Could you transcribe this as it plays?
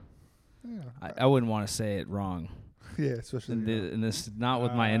Yeah. I wouldn't want to say it wrong. Yeah, especially. And this is not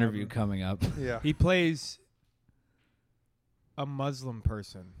with my interview coming up. Yeah. He plays a Muslim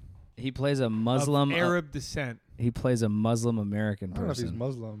person. He plays a Muslim of Arab descent. He plays a Muslim American I don't know if he's person.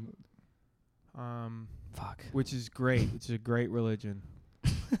 Muslim. Fuck. Which is great. It's a great religion.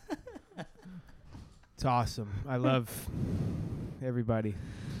 It's awesome. I love everybody.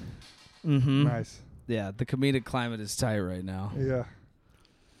 Mm-hmm. Nice. Yeah, the comedic climate is tight right now. Yeah.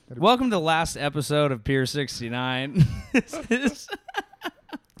 Welcome to the last episode of Pier 69. This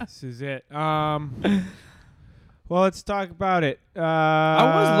is it. Well, let's talk about it. I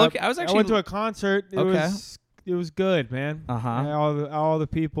was I actually went to a concert. Okay. It was good, man. Uh-huh. All the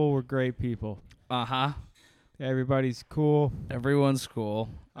people were great people. Uh-huh. Everybody's cool. Everyone's cool.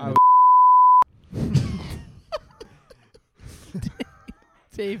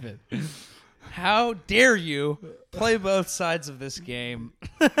 David, how dare you play both sides of this game?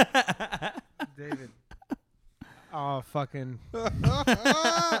 David. Oh, fucking. Oh,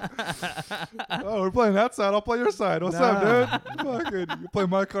 we're playing that side. I'll play your side. What's up, dude? Fucking, you play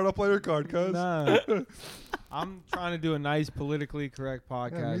my card. I'll play your card, cuz. Nah. I'm trying to do a nice politically correct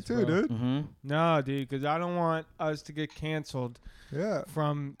podcast. Yeah, me too, bro. dude. Mm-hmm. No, dude, because I don't want us to get canceled Yeah.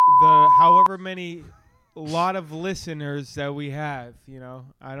 from the however many lot of listeners that we have. You know,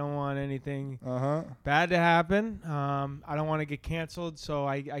 I don't want anything bad to happen. I don't want to get canceled, so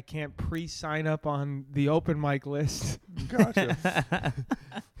I can't pre-sign up on the open mic list. Gotcha.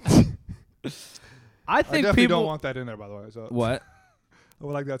 I I think definitely people don't want that in there, by the way. So What? I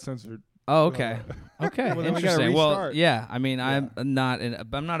would like that censored. Oh, okay. Okay. Well, then we gotta Interesting. Well, restart. yeah. I mean, Yeah. I'm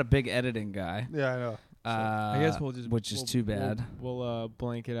not a big editing guy. Yeah, I know. I guess we'll just which is too bad. We'll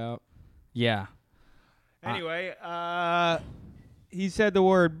blank it out. Yeah. Anyway, he said the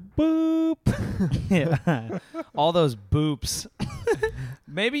word boop. Yeah. All those boops.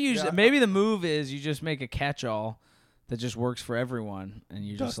 Maybe Yeah. maybe the move is you just make a catch-all that just works for everyone, and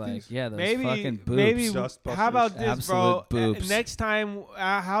you're just like, Dusties. yeah, those maybe fucking boops. maybe Dust how about busters. this, bro? Absolute boops. Next time,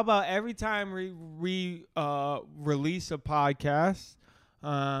 how about every time we release a podcast,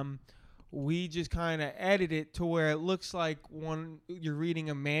 we just kind of edit it to where it looks like when you're reading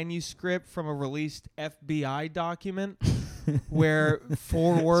a manuscript from a released FBI document, where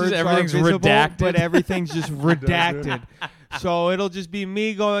 4 words are everything's visible, redacted. but everything's just redacted. So it'll just be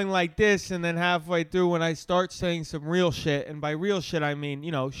me going like this, and then halfway through when I start saying some real shit, and by real shit I mean,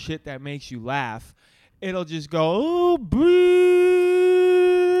 you know, shit that makes you laugh, it'll just go, oh,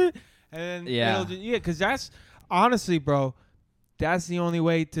 boo, and Yeah. it'll just, because that's, honestly, bro, that's the only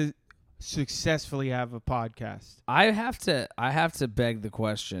way to successfully have a podcast. I have to beg the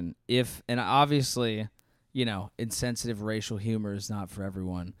question and obviously, you know, insensitive racial humor is not for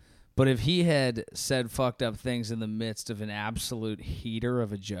everyone. But if he had said fucked up things in the midst of an absolute heater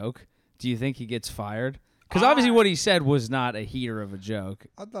of a joke, do you think he gets fired? Because obviously what he said was not a heater of a joke.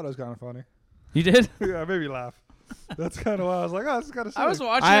 I thought it was kind of funny. You did? Yeah, made me laugh. That's kind of why I was like, oh, this is kind of silly. I was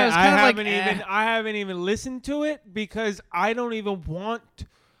watching it. I was I kind of haven't like, even I haven't even listened to it because I don't want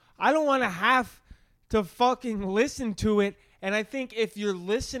to have to fucking listen to it. And I think if you're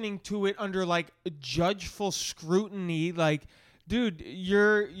listening to it under like judgeful scrutiny, like, dude,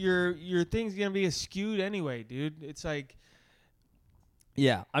 your thing's gonna be skewed anyway, dude. It's like,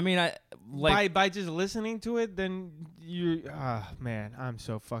 yeah. I mean, I like by just listening to it, then you man, I'm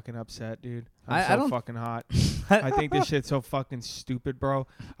so fucking upset, dude. I I'm so don't- fucking hot. I think this shit's so fucking stupid, bro.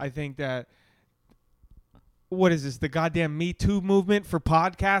 I think that what is this? The goddamn Me Too movement for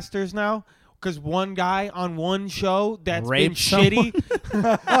podcasters now? Because one guy on one show that's Raped been shitty,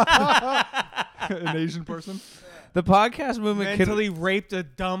 An Asian person. the podcast movement could mentally raped a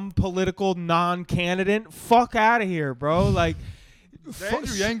dumb political non-candidate. Fuck out of here, bro. Like, The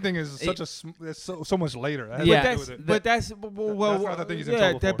Andrew Yang thing is such it's so much later. That has Yeah. nothing to do with it. but that's well, That's not the thing he's in yeah.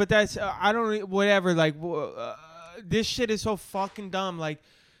 trouble for. But that's I don't whatever. Like, this shit is so fucking dumb. Like,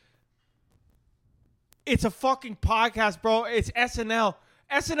 it's a fucking podcast, bro. It's SNL.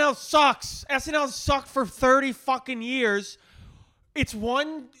 SNL sucks. SNL sucked for 30 fucking years. It's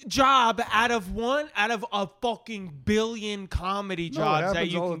one job out of a fucking billion comedy No, it jobs that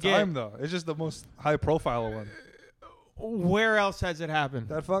happens you all can the get. time, though. It's just the most high profile one. Where else has it happened?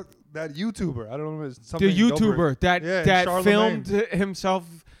 That YouTuber. I don't know. It's something The YouTuber that Charlemagne. filmed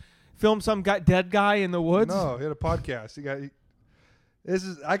himself, filmed some dead guy in the woods. No, he had a podcast.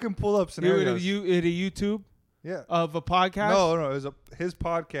 I can pull up You scenarios. at a YouTube Yeah. of a podcast. No, it was his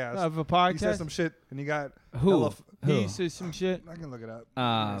podcast. Of a He podcast. said some shit, and he got Who? He says some shit. I can look it up. Give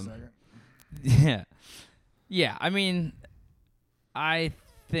me a second. Yeah. Yeah. I mean, I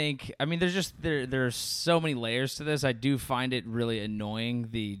think, I mean, there's so many layers to this. I do find it really annoying,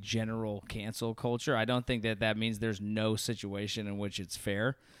 the general cancel culture. I don't think that means there's no situation in which it's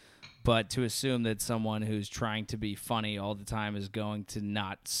fair. But to assume that someone who's trying to be funny all the time is going to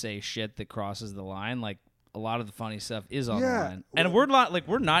not say shit that crosses the line, like, a lot of the funny stuff is on the line. And we're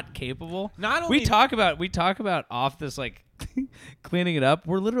not capable. Not only we talk about off this, like, cleaning it up.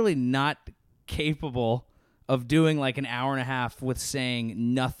 We're literally not capable of doing like an hour and a half with saying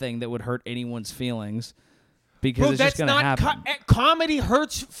nothing that would hurt anyone's feelings, because it's just going to happen. Comedy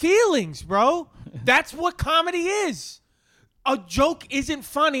hurts feelings, bro. That's what comedy is. A joke isn't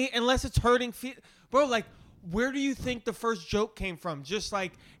funny unless it's hurting bro, like, where do you think the first joke came from? Just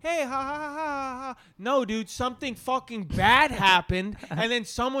like, hey, ha, ha, ha, ha, ha. No, dude, something fucking bad happened, and then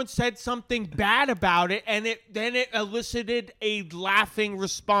someone said something bad about it, and then it elicited a laughing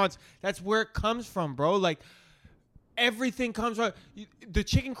response. That's where it comes from, bro. Like, everything comes from the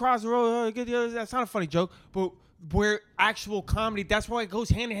chicken cross the road. That's not a funny joke, but where actual comedy, that's why it goes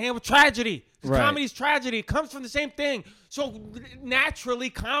hand in hand with tragedy. Right. Comedy's tragedy. It comes from the same thing. So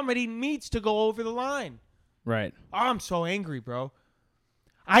naturally, comedy needs to go over the line. Right. Oh, I'm so angry, bro.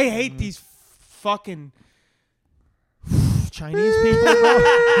 I hate these fucking Chinese people,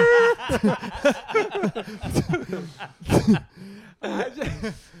 bro.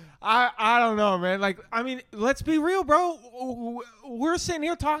 I don't know, man. Like, I mean, let's be real, bro. We're sitting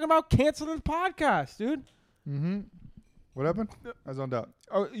here talking about canceling the podcast, dude. Mm-hmm. What happened? I zoned out.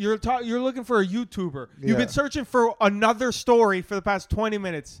 Oh, you're looking for a YouTuber. Yeah. You've been searching for another story for the past 20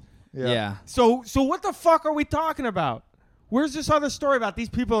 minutes. Yeah. So what the fuck are we talking about? Where's this other story about these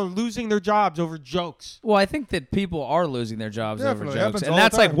people are losing their jobs over jokes? Well, I think that people are losing their jobs Definitely. over jokes, Happens and all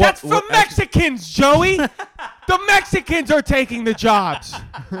that's the like time. what. That's from Mexicans, Joey. The Mexicans are taking the jobs.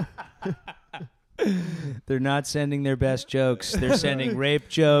 They're not sending their best jokes. They're sending rape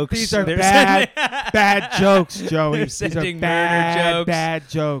jokes. These are They're bad jokes, Joey. They're These are sending bad, murder jokes. bad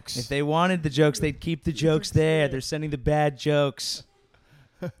jokes. If they wanted the jokes, they'd keep the jokes there. They're sending the bad jokes.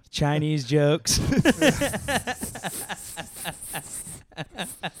 Chinese jokes.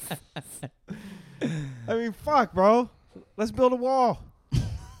 I mean, fuck, bro. Let's build a wall.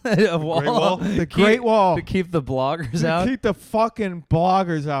 A wall. Great Wall? The Great Wall. To keep the bloggers out. Keep the fucking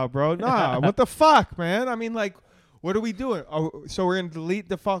bloggers out, bro. Nah, what the fuck, man? I mean, like, what are we doing? Oh, so we're going to delete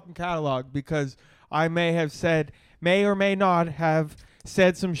the fucking catalog because I may or may not have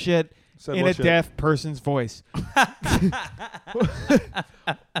said some shit in a deaf person's voice.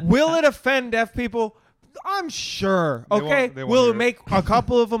 Will it offend deaf people? I'm sure. Okay. They won't Will hear it make a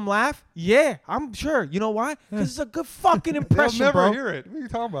couple of them laugh? Yeah, I'm sure. You know why? Because it's a good fucking They'll impression, never bro. hear it. What are you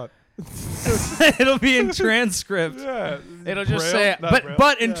talking about? It'll be in transcript. Yeah. It'll just Braille? say, Not but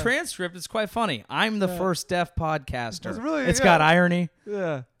Braille. in transcript, it's quite funny. I'm the first deaf podcaster. It's really- It's yeah. got irony.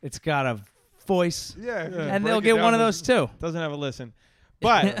 Yeah. It's got a voice. Yeah. if you And break they'll it get down one of to- those too. Doesn't have a listen.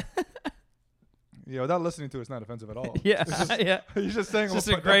 But Yeah, without listening to it, it's not offensive at all. Yeah, yeah. You're just saying It's just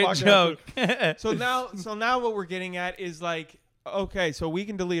I'm a put great that podcast joke. so now what we're getting at is like, okay, so we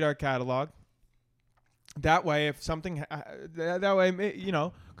can delete our catalog. That way, if something, that way, you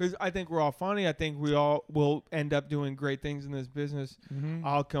know, because I think we're all funny. I think we all will end up doing great things in this business. Mhm.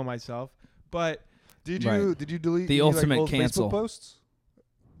 I'll kill myself. But Did Right. you delete The any, ultimate old cancel. Facebook posts?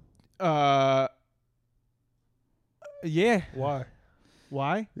 yeah. Why?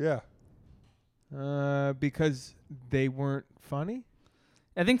 Why? Yeah. Because they weren't funny.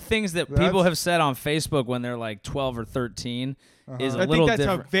 I think things that That's- people have said on Facebook when they're like 12 or 13 is Uh-huh. a I little think that's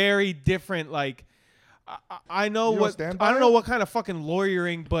different. a very different, like, I know You don't what stand by I don't know it? what kind of fucking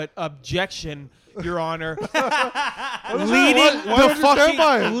lawyering, but objection, Your Honor, Why leading don't you stand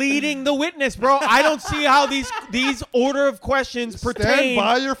by it? leading the witness, bro. I don't see how these order of questions Stand pertain.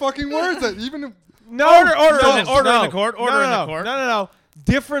 by your fucking words. That even if, No, Order no, in the no. court, No, order no, in the no. court. No.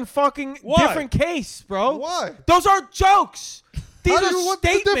 Different fucking Why? different case, bro. Why? Those are jokes. These How do are you- what's the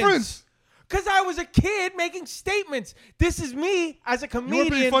statements. difference? Because I was a kid making statements. This is me as a You weren't comedian.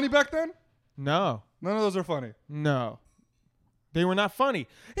 being funny back then? No. None of those are funny. No. They were not funny.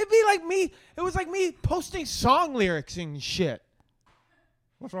 It'd be like me. It was like me posting song lyrics and shit.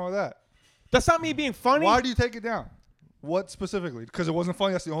 What's wrong with that? That's not me being funny. Why do you take it down? What specifically? Because it wasn't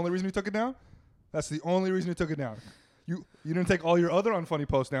funny. That's the only reason you took it down. That's the only reason you took it down. You didn't take all your other unfunny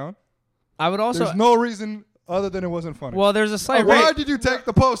posts down. I would also. There's no reason other than it wasn't funny. Well, there's a slight. Why did you take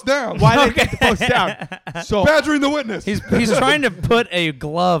the post down? Why did they take the post down? So Badgering the witness. He's trying to put a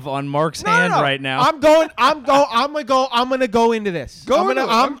glove on Mark's hand right now. I'm gonna go into this. Go I'm into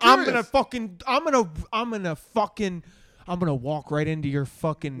gonna it. I'm curious. I'm gonna walk right into your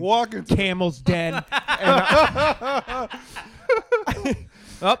fucking Walk into camel's den. And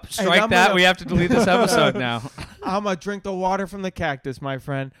Oh, strike that. We have to delete this episode now. I'm going to drink the water from the cactus, my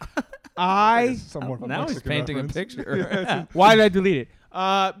friend. Now he's painting a picture. Why did I delete it?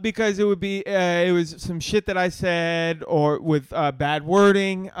 Because it would be it was some shit that I said or with bad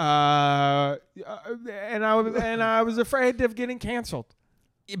wording, and I was afraid of getting canceled.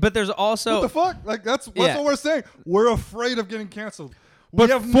 But there's also what the fuck? Like that's what we're saying. We're afraid of getting canceled. But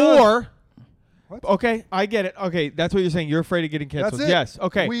What? Okay, I get it. Okay, that's what you're saying. You're afraid of getting canceled. That's it. Yes.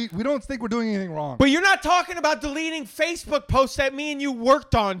 Okay. We don't think we're doing anything wrong. But you're not talking about deleting Facebook posts that me and you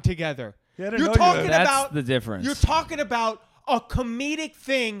worked on together. Yeah, I didn't You're know you talking did. That's about the difference. You're talking about a comedic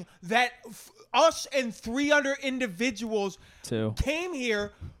thing that us and 3 other individuals came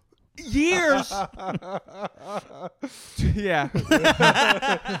here years. Yeah.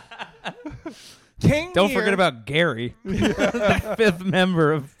 Don't forget about Gary, the 5th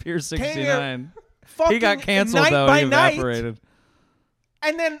member of Pier 69. He got canceled though. He evaporated.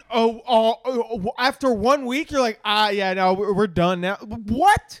 And then after 1 week, you're like, no, we're done now.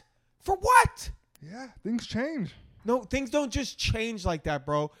 What? For what? Yeah, things change. No, things don't just change like that,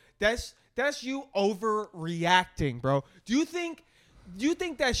 bro. That's you overreacting, bro. Do you think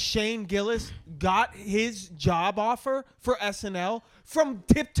that Shane Gillis got his job offer for SNL from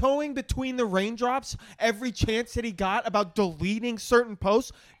tiptoeing between the raindrops every chance that he got about deleting certain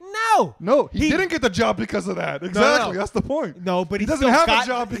posts? No, he didn't get the job because of that. Exactly, that's the point. No, but he doesn't have a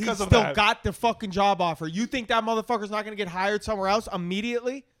job because of that. He still got the fucking job offer. You think that motherfucker's not going to get hired somewhere else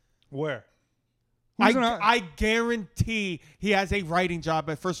immediately? Where? I guarantee he has a writing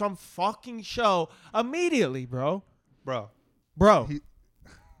job for some fucking show immediately, bro. Bro.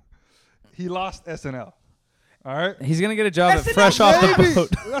 He lost SNL. All right? He's going to get a job SNL, Fresh Off the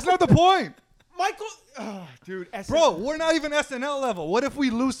Boat. That's not the point. Michael, dude. SNL. Bro, we're not even SNL level. What if we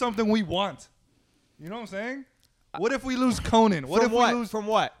lose something we want? You know what I'm saying? What if we lose Conan? What if we lose from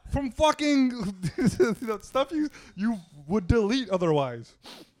what? From fucking stuff you would delete otherwise.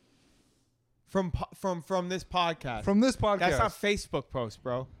 From this podcast. From this podcast. That's not Facebook post,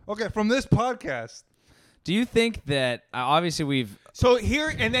 bro. Okay, from this podcast. Do you think that obviously we've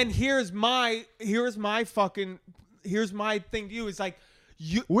here's my thing to you is like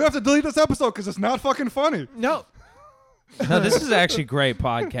we have to delete this episode because it's not fucking funny. No, this is actually great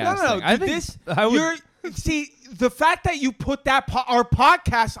podcasting. No, I think see the fact that you put our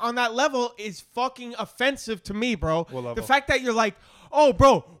podcast on that level is fucking offensive to me, bro. The fact that you're like, oh,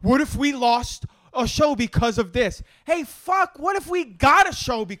 bro, what if we lost a show because of this? Hey, fuck, what if we got a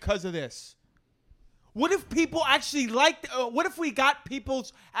show because of this? What if people actually liked? What if we got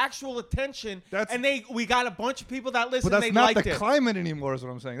people's actual attention we got a bunch of people that listen? But that's and not liked the it. climate anymore. Is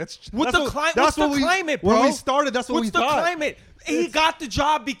what I'm saying. What's the climate, bro? When we started, that's what we thought. What's the climate? He got the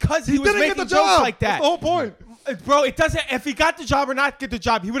job because he was didn't making get the jokes job. like that. That's the whole point. Bro, it doesn't. If he got the job or not get the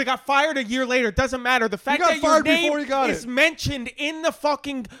job, he would have got fired a year later. It doesn't matter. The fact that your name is mentioned in the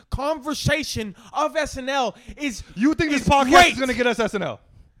fucking conversation of SNL is. You think this podcast is going to get us SNL?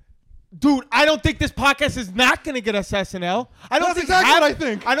 Dude, I don't think this podcast is not going to get us SNL. That's exactly what I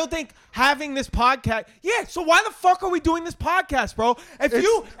think. I don't think having this podcast. Yeah, so why the fuck are we doing this podcast, bro? If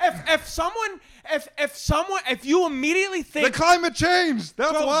you immediately think the climate changed,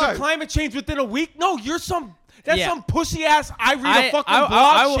 that's why. The climate changed within a week. No, you're some. That's some pussy ass. I read a fucking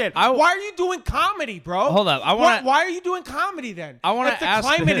blog shit. Why are you doing comedy, bro? Hold up. Why are you doing comedy then? I want to ask the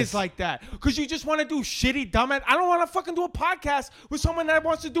climate this. is like that because you just want to do shitty dumb. I don't want to fucking do a podcast with someone that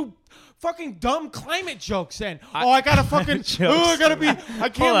wants to do fucking dumb climate jokes. Then I gotta fucking. I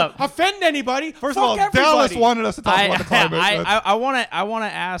can't offend anybody. First of all, Dallas wanted us to talk about the climate. I want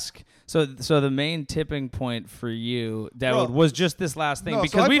to ask. So the main tipping point for you, Dawood, was just this last thing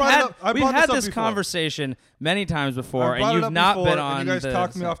because we've had this conversation many times before, and you've not been on. And you guys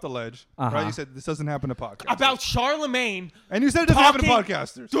talked me off the ledge, right? You said this doesn't happen to podcasters. About Charlemagne, and you said it doesn't happen to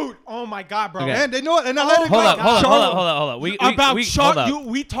podcasters, dude. Oh my god, bro! Okay. And they know it. And I let it go. Hold up.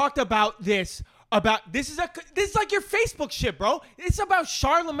 We talked about this. This is like your Facebook shit, bro. It's about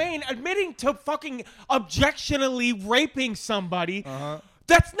Charlemagne admitting to fucking objectionably raping somebody.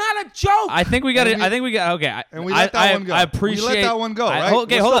 That's not a joke. I think we got it. Okay. And we let that one go. I appreciate. We let that one go, right?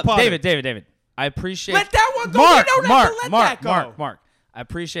 Okay, hold up. David. I appreciate. Let that one go. Mark. I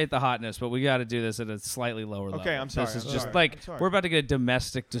appreciate the hotness, but we got to do this at a slightly lower level. Okay, I'm sorry. This is we're about to get a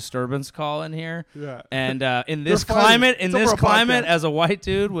domestic disturbance call in here. Yeah. And in this climate, as a white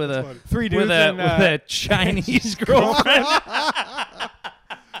dude with a with a Chinese girlfriend.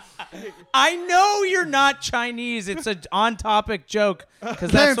 I know you're not Chinese. It's an on-topic joke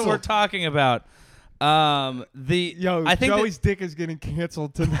because that's what we're talking about. I think Joey's dick is getting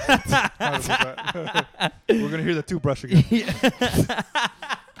canceled tonight. 100%. We're gonna hear the toothbrush again.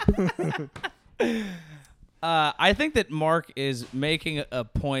 I think that Mark is making a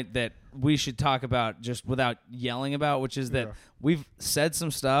point that we should talk about just without yelling about, which is that we've said some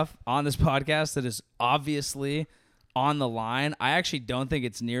stuff on this podcast that is obviously on the line. I actually don't think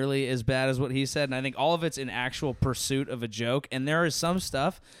it's nearly as bad as what he said, and I think all of it's in actual pursuit of a joke. And there is some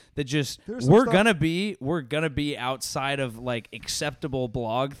stuff that just we're gonna be outside of like acceptable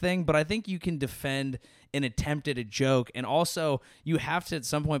blog thing, but I think you can defend an attempt at a joke, and also you have to at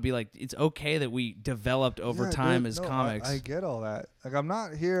some point be like, it's okay that we developed over time as comics. I get all that. Like, I'm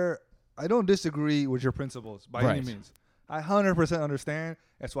not here. I don't disagree with your principles by any means. I 100% understand.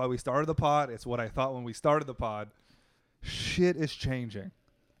 That's why we started the pod. It's what I thought when we started the pod. Shit is changing.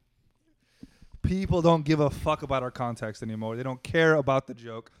 People don't give a fuck about our context anymore. They don't care about the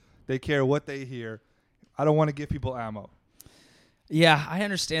joke. They care what they hear. I don't want to give people ammo. Yeah, I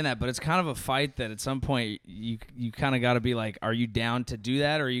understand that, but it's kind of a fight that at some point you kind of got to be like, are you down to do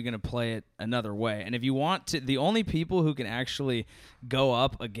that, or are you going to play it another way? And if you want to, the only people who can actually go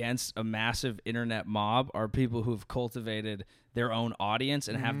up against a massive internet mob are people who have cultivated their own audience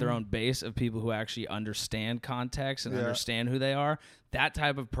and have their own base of people who actually understand context and understand who they are. That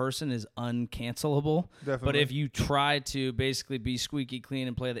type of person is uncancelable. Definitely. But if you try to basically be squeaky clean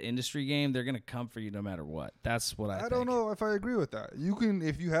and play the industry game, they're going to come for you no matter what. That's what I think. I don't know if I agree with that. You can,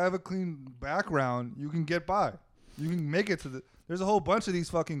 if you have a clean background, you can get by. You can make it to the... There's a whole bunch of these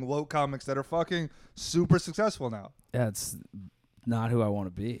fucking woke comics that are fucking super successful now. Yeah, it's not who I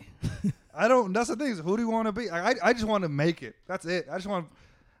want to be. That's the thing, is who do you want to be? I just want to make it. That's it.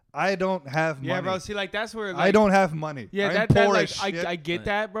 I don't have money. Yeah, bro. See, like, that's where... Like, I don't have money. Yeah, I get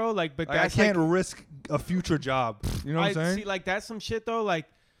that, bro. Like, but that's I can't risk a future job. You know what I'm saying? See, like, that's some shit, though. Like,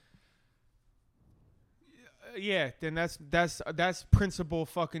 yeah, then that's principal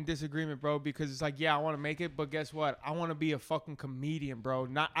fucking disagreement, bro. Because it's like, yeah, I want to make it, but guess what? I want to be a fucking comedian, bro.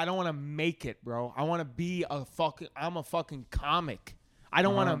 I don't want to make it, bro. I want to be I'm a fucking comic. I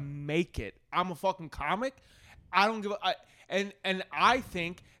don't want to make it. I'm a fucking comic. I don't give a... And I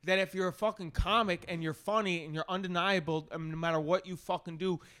think that if you're a fucking comic and you're funny and you're undeniable, no matter what you fucking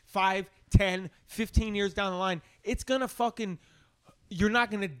do, 5, 10, 15 years down the line, it's going to fucking... You're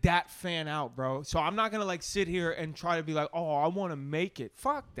not going to fan out, bro. So I'm not going to, like, sit here and try to be like, oh, I want to make it.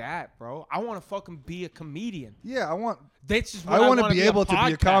 Fuck that, bro. I want to fucking be a comedian. Yeah, I want... That's just what I want to be able to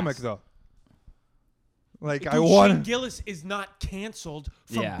be a comic, though. Like, dude, I want... Shane Gillis is not canceled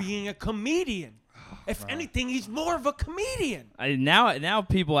from being a comedian. If anything, he's more of a comedian. Now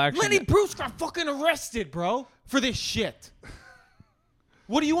people actually... Lenny Bruce got fucking arrested, bro, for this shit.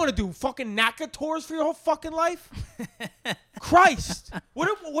 What do you want to do? Fucking NACA tours for your whole fucking life? Christ. What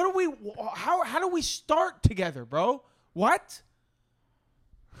are we... How do we start together, bro? What?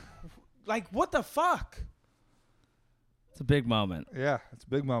 Like, what the fuck? It's a big moment. Yeah, it's a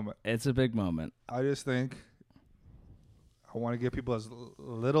big moment. It's a big moment. I just think... I want to give people as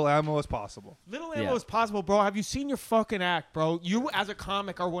little ammo as possible. Little ammo as possible, bro. Have you seen your fucking act, bro? You, as a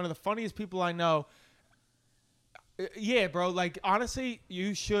comic, are one of the funniest people I know. Yeah, bro. Like, honestly,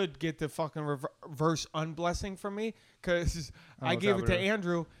 you should get the fucking reverse unblessing from me, because I gave it to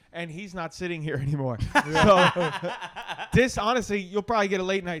Andrew, and he's not sitting here anymore. So, this, honestly, you'll probably get a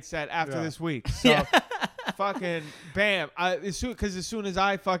late night set after this week. So, fucking bam. Because as soon as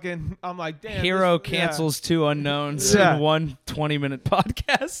I'm like, damn. Hero cancels 2 unknowns in one 20-minute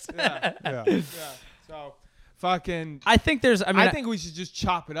podcast. Yeah. So, fucking. I think I think we should just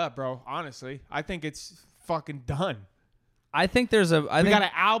chop it up, bro. Honestly, I think it's fucking done. I think we got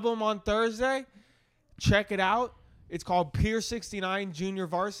an album on Thursday. Check it out. It's called Pier 69 Junior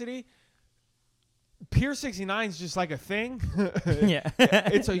Varsity. Pier 69 is just like a thing. Yeah.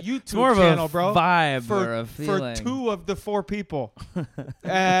 It's a YouTube it's more channel, of a bro. Vibe or a feeling. For 2 of the 4 people.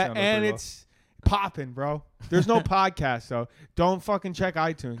 And it's popping, bro. There's no podcast, though. Don't fucking check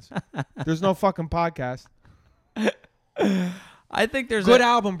iTunes. There's no fucking podcast. I think there's good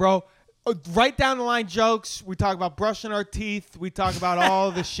album, bro. Right down the line jokes. We talk about brushing our teeth. We talk about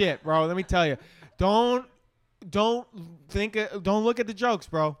all the shit, bro. Let me tell you. Don't look at the jokes,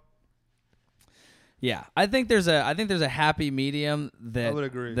 bro. Yeah, I think there's a happy medium that I would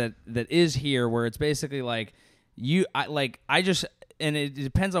agree. that is here, where it's basically like and it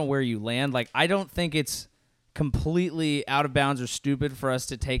depends on where you land. Like, I don't think it's completely out of bounds or stupid for us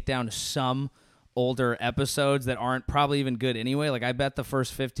to take down some older episodes that aren't probably even good anyway. Like, I bet the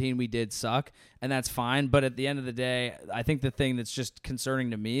first 15 we did suck, and that's fine. But at the end of the day, I think the thing that's just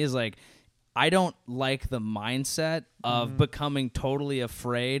concerning to me is, like, I don't like the mindset of becoming totally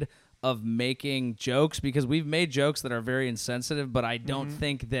afraid of making jokes, because we've made jokes that are very insensitive, but I don't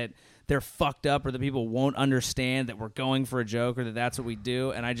think that they're fucked up or that people won't understand that we're going for a joke or that that's what we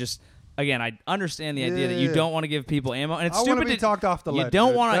do. And I just, again, I understand the idea that you don't want to give people ammo, and it's I stupid want to be talked off the ledge. You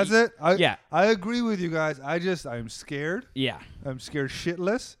don't want to. That's it. Yeah. I agree with you guys. I'm scared. Yeah. I'm scared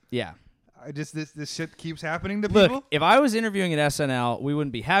shitless. Yeah. This shit keeps happening to Look, people. if I was interviewing at SNL, we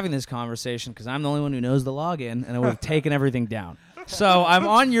wouldn't be having this conversation because I'm the only one who knows the login, and I would have taken everything down. So I'm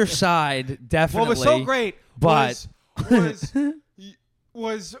on your side, definitely. What was so great but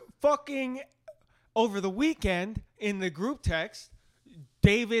was fucking over the weekend in the group text,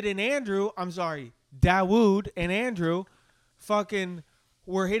 Dawood and Andrew fucking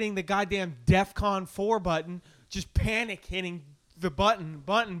were hitting the goddamn DEFCON 4 button, just panic hitting the button.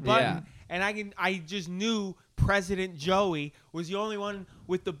 Yeah. And I just knew President Joey was the only one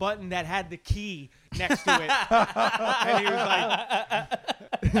with the button that had the key next to it. And he was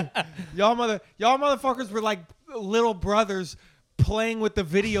like, y'all motherfuckers were like little brothers playing with the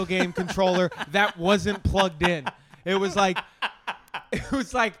video game controller that wasn't plugged in. It was like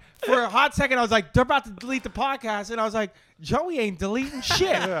for a hot second I was like, they're about to delete the podcast, and I was like, Joey ain't deleting shit.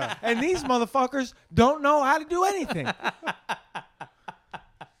 Yeah. And these motherfuckers don't know how to do anything.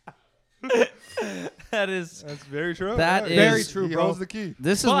 That's very true. That is very true, he bro. holds the key.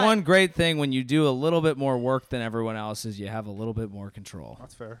 This is one great thing when you do a little bit more work than everyone else is you have a little bit more control.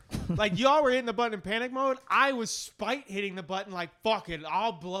 That's fair. Like, y'all were hitting the button in panic mode. I was spite hitting the button like, fuck it,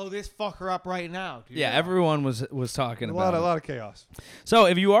 I'll blow this fucker up right now, dude. Yeah, everyone was talking A about lot of chaos. So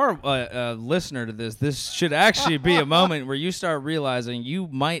if you are a listener to this should actually be a moment where you start realizing you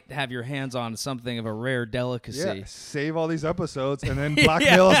might have your hands on something of a rare delicacy. Yeah, save all these episodes and then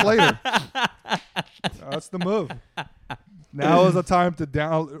blackmail us later. That's the move. Now is the time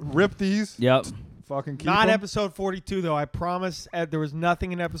to rip these. Yep. Fucking keep Not them. episode 42, though. I promise there was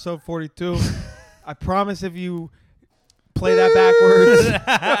nothing in episode 42. I promise if you play that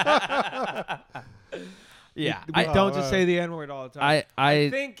backwards. Yeah. We don't just say the N-word all the time. I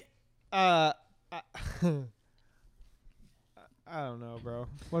think... I don't know, bro.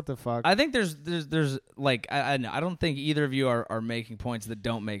 What the fuck? I think there's like I don't think either of you are making points that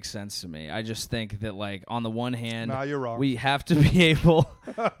don't make sense to me. I just think that, like, on the one hand, Nah, you're wrong. we have to be able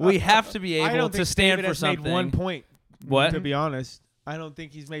I don't to think stand David for has something. made one point. What? To be honest, I don't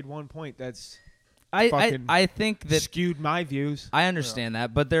think he's made one point that's I think that skewed my views. I understand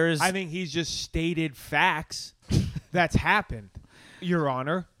that, but there is I think he's just stated facts that's happened, Your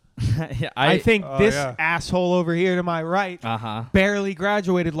Honor. yeah, I think this yeah. asshole over here to my right barely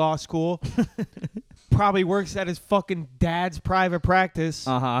graduated law school, probably works at his fucking dad's private practice.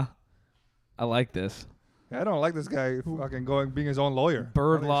 I like this. I don't like this guy fucking being his own lawyer.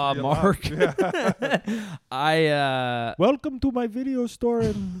 Bird law, Mark. Yeah. Welcome to my video store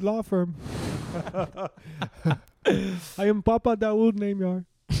and law firm. I am Papa Dawood Nameyar.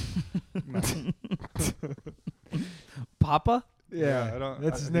 Papa? Yeah, I don't.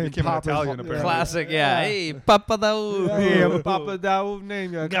 That's his he name. became Papa. Italian apparently. Classic, yeah. Hey, Papa Dawood. Hey, I'm Papa Dawood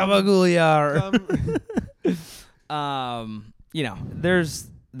Nameyar. Gabagooliar. You know, there is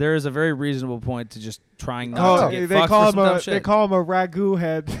a very reasonable point to just trying not to get they fucked call for him some dumb a shit. they call him a ragu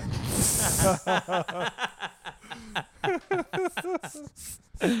head.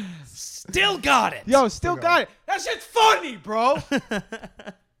 Still got it. Yo, still got it. That shit's funny, bro.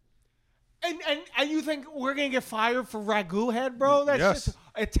 And you think we're gonna get fired for ragu head, bro? That Yes. shit's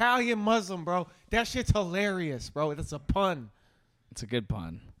Italian Muslim, bro. That shit's hilarious, bro. That's a pun. It's a good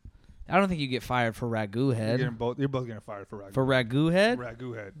pun. I don't think you get fired for ragu head. You're both getting fired for ragu. For ragu head?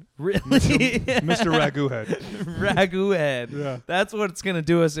 Ragu head. Really? Mr. Ragu head. Ragu head. Yeah. That's what it's gonna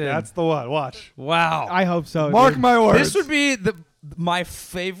do us in. That's the one. Watch. Wow. I hope so. Mark dude. my words. This would be my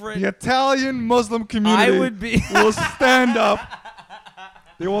favorite. The Italian Muslim community I would be. will stand up.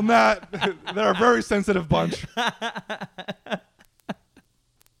 They will not. They're a very sensitive bunch.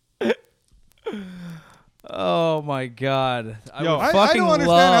 Oh my God! I Yo, would I fucking don't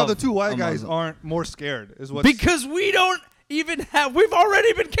understand how love the two white a guys Muslim. aren't more scared. Is what Because we don't even have. We've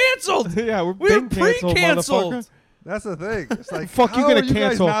already been canceled. Yeah, We're been canceled, pre-canceled. motherfucker. That's the thing. It's like, Fuck you how gonna are you guys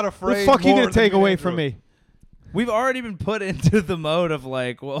cancel? not afraid The fuck you more gonna than take me, away Andrew? from me? We've already been put into the mode of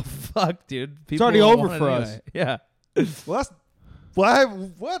like, well, fuck, dude. People already don't over want it for anyway. us. Yeah. Well,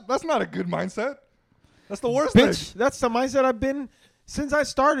 what? That's not a good mindset. That's the worst Bitch, thing. that's the mindset I've been since I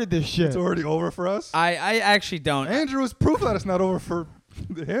started this shit. It's already over for us. I actually don't. Andrew is proof that it's not over for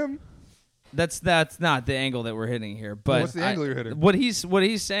him. That's not the angle that we're hitting here. But What's the angle you're hitting? What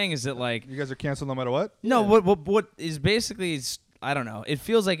he's saying is that, like, You guys are canceled no matter what? no, what is basically I don't know. It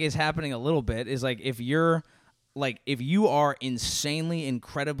feels like it's happening a little bit. Is like if you're like if you are insanely,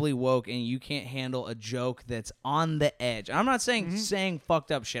 incredibly woke and you can't handle a joke that's on the edge. I'm not saying saying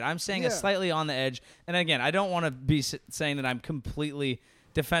fucked up shit. I'm saying it's slightly on the edge. And again, I don't want to be saying that I'm completely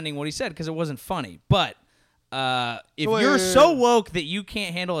defending what he said because it wasn't funny. But if you're so woke that you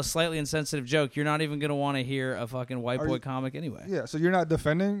can't handle a slightly insensitive joke, you're not even going to want to hear a fucking white boy comic anyway. Yeah, so you're not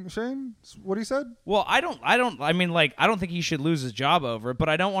defending Shane, what he said? Well, I don't think he should lose his job over it, but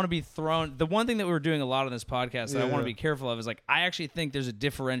I don't want to be thrown. The one thing that we were doing a lot on this podcast that I want to be careful of is like, I actually think there's a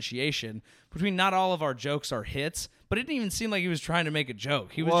differentiation between not all of our jokes are hits, but it didn't even seem like he was trying to make a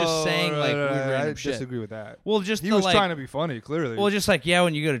joke. He was just saying random shit. I disagree with that. Well, just he was trying to be funny, clearly. Well, just like,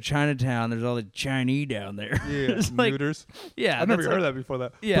 when you go to Chinatown, there's all the Chinese down there. Yeah, like, neuters. Yeah, I've never heard that before.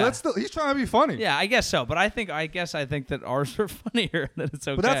 Yeah, but that's still, he's trying to be funny. Yeah, I guess so. But I think that ours are funnier. That it's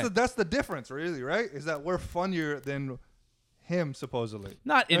okay. But that's the difference, really, right? Is that we're funnier than him, supposedly.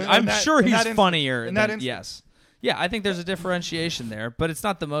 I'm sure he's funnier. Yes. Yeah, I think there's a differentiation there, but it's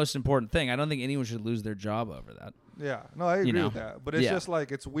not the most important thing. I don't think anyone should lose their job over that. Yeah, no, I agree with that. But it's just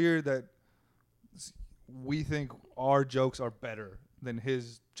like, it's weird that we think our jokes are better than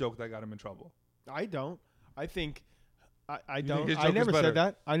his joke that got him in trouble. I don't. I think I don't. Think I never said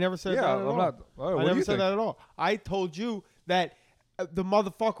that. I never said that at all. I never said that at all. I told you that the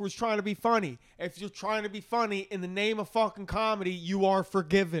motherfucker was trying to be funny. If you're trying to be funny in the name of fucking comedy, you are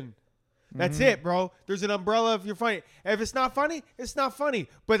forgiven. That's it, bro. There's an umbrella if you're funny. If it's not funny, it's not funny.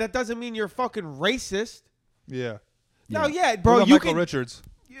 But that doesn't mean you're fucking racist. Yeah. No, bro. You Michael Richards.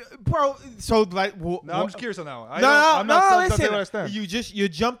 Bro, so like... Well, no, I'm just curious on that one. I'm not listen. You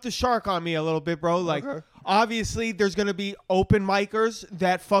jumped the shark on me a little bit, bro. Like, obviously, there's going to be open micers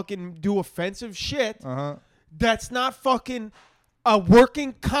that fucking do offensive shit. That's not fucking a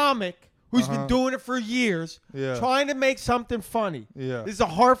working comic who's been doing it for years, trying to make something funny. Yeah. This is a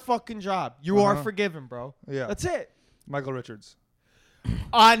hard fucking job. You are forgiven, bro. Yeah. That's it. Michael Richards.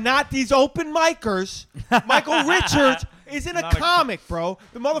 Not these open micers. Michael Richards isn't a comic, bro.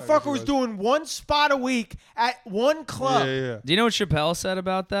 The motherfucker was doing one spot a week at one club. Yeah. Do you know what Chappelle said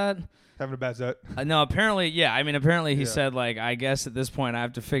about that? Having a bad set. No, apparently he said, like, I guess at this point I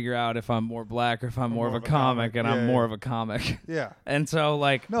have to figure out if I'm more black or if I'm more of a comic, and I'm more of a comic. Yeah. And so,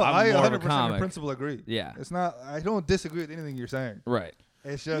 like, no, I'm I more 100% of a comic. in principle agree. Yeah. It's not, I don't disagree with anything you're saying. Right.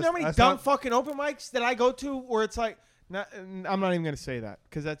 It's just, you know how many dumb fucking open mics that I go to where it's like, I'm not even going to say that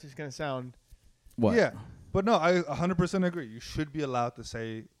because that's just going to sound. What? Yeah. But no, I 100% agree. You should be allowed to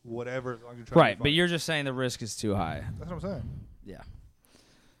say whatever as long as you're trying to be Right, funny. but you're just saying the risk is too high. That's what I'm saying. Yeah.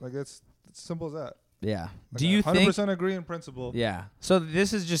 Like, it's simple as that. Yeah. Like, Do you 100% think? agree in principle. Yeah. So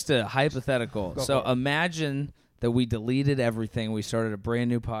this is just a hypothetical. So imagine that we deleted everything. We started a brand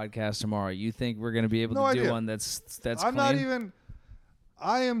new podcast tomorrow. You think we're going to be able to do one that's I'm clean? not even.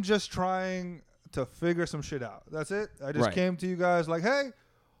 I am just trying to figure some shit out. That's it. I just came to you guys like, hey,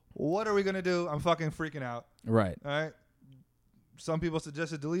 what are we going to do? I'm fucking freaking out. Right. All right. Some people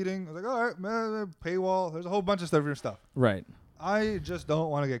suggested deleting. I was like, all right, man, paywall. There's a whole bunch of different stuff. Right. I just don't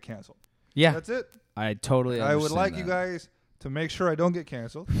want to get canceled. Yeah. That's it. I totally understand I would like that. you guys to make sure I don't get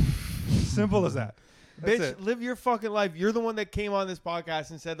canceled. Simple as that. That's Bitch, it. live your fucking life. You're the one that came on this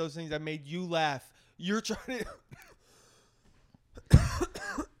podcast and said those things that made you laugh. You're trying to...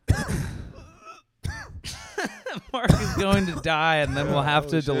 Mark is going to die, and then we'll have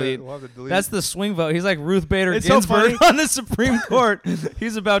to delete. We'll have to delete. That's the swing vote. He's like Ruth Bader It's so Ginsburg funny. on the Supreme Court.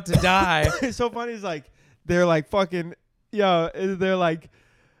 He's about to die. It's so funny. It's like, they're like fucking... Yo, they're like...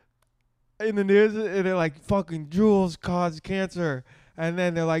 In the news, and they're like, fucking Juuls cause cancer. And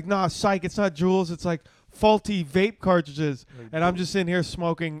then they're like, nah, psych, it's not Juuls. It's like faulty vape cartridges. And I'm just sitting here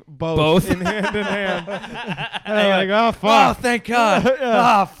smoking both. in hand in hand. And I'm like, oh, fuck. Oh, thank God.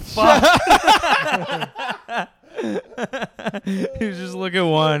 Yeah. Oh, fuck. He was just looking at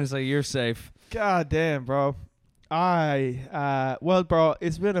one. He's like, you're safe. God damn, bro. Well, bro,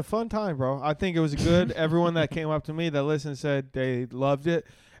 it's been a fun time, bro. I think it was good. Everyone that came up to me that listened said they loved it.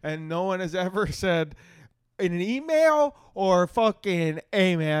 And no one has ever said in an email or fucking,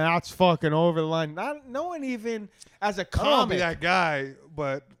 hey, man, that's fucking over the line. No one even as a I don't want to be comic. that guy,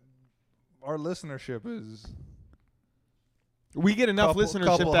 but our listenership is We get enough listenership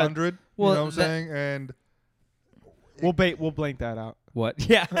couple that hundred. Well, you know what I'm saying? And we'll blank that out. What?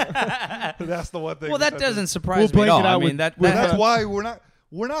 Yeah. that's the one thing. Well, that doesn't surprise We'll me blank at all. it out I mean, with- that That's why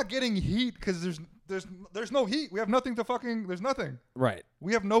we're not getting heat because there's no heat. We have nothing to fucking. There's nothing. right.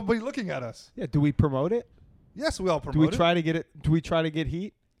 We have nobody looking at us. Yeah, do we promote it? Yes, we all Do promote we try to get it? Do we try to get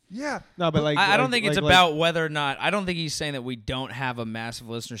heat? Yeah. No, but like I don't think it's like- about whether or not. I don't think he's saying that we don't have a massive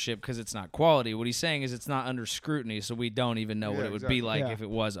listenership because it's not quality. What he's saying is it's not under scrutiny, so we don't even know what Yeah, it would be exactly. like Yeah. if it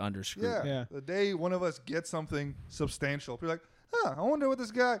was under scrutiny. Yeah. Yeah. The day one of us gets something substantial, be like, I wonder what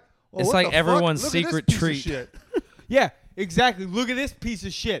this guy. Well, It's what like the fuck? everyone's Look at this secret piece of treat. shit. Yeah, exactly. Look at this piece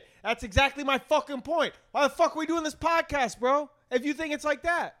of shit. That's exactly my fucking point. Why the fuck are we doing this podcast, bro? If you think it's like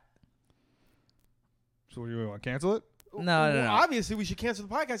that. So you want to cancel it? No. Obviously, we should cancel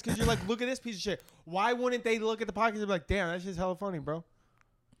the podcast because you're like, look at this piece of shit. Why wouldn't they look at the podcast and be like, damn, that shit's hella funny, bro?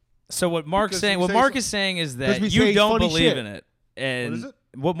 So what Mark's Because saying, we what say Mark so- is saying is 'Cause that we you say don't funny believe shit. in it, and What is it?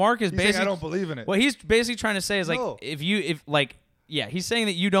 what Mark is He's saying basically I don't believe in it. what he's basically trying to say is like No. if he's saying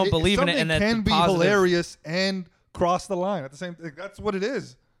that you don't believe in it, and that something can the be positive, hilarious and cross the line at the same time. That's what it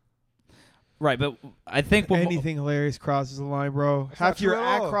is. right? But I think what Anything hilarious crosses the line, bro. That's Half not your true at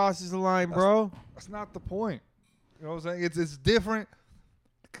act all. crosses the line, bro. That's not the point. You know what I'm saying? It's different.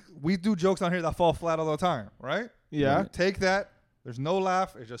 We do jokes on here that fall flat all the time, right? Yeah. You take that. There's no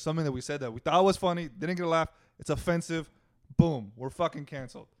laugh. It's just something that we said that we thought was funny. Didn't get a laugh. It's offensive. Boom. We're fucking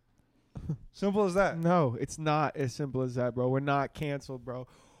canceled. Simple as that. No, it's not as simple as that, bro. We're not canceled, bro.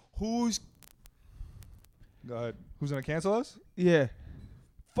 Who's Go ahead. Who's gonna cancel us? yeah?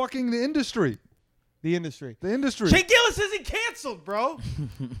 Fucking the industry. The industry. The industry. Shane Gillis isn't canceled, bro.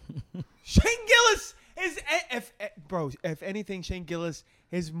 Shane Gillis is if anything, Shane Gillis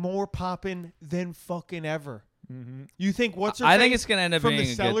is more popping than fucking ever. Mm-hmm. You think what's her I think face it's gonna end up from being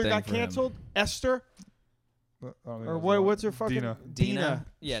the a cellar good thing got for him. canceled? Esther or what's her fucking Dina. Dina?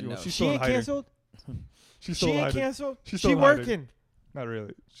 Yeah, She- no. she's She still in ain't hiding. canceled. She's She still ain't hiding. canceled. She's still She in hiding. working. Not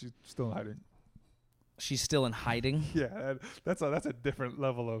really. She's still in hiding. She's still in hiding. Yeah, that's a different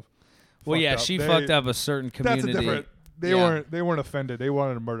level of. Well, fucked yeah, up. she They- fucked up a certain That's community. a different. Yeah. They weren't offended. They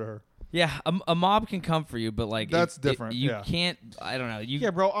wanted to murder her. Yeah, a mob can come for you, but like That's different, you yeah. can't. I don't know. You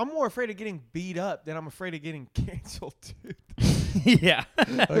Yeah, bro. I'm more afraid of getting beat up than I'm afraid of getting canceled, dude. yeah,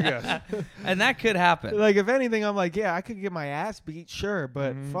 I guess. and that could happen. Like, if anything, I'm like, yeah, I could get my ass beat, sure,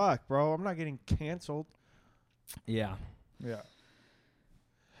 but Mhm. fuck, bro, I'm not getting canceled. Yeah, Yeah.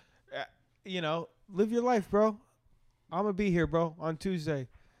 You know, live your life, bro. I'm gonna be here, bro, on Tuesday,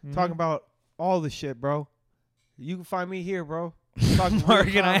 talking about all the shit, bro. You can find me here, bro. Talking Mark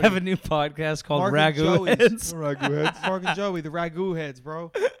real and I comedy. have a new podcast called Mark and Ragu Joey's. Heads. Ragu heads. Mark and Joey, the Ragu heads,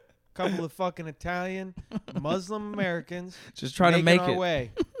 bro. Couple of fucking Italian, Muslim Americans. Just trying to making make our it.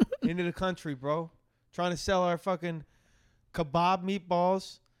 way into the country, bro. Trying to sell our fucking kebab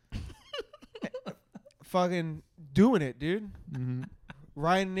meatballs. Fucking doing it, dude. Mm-hmm.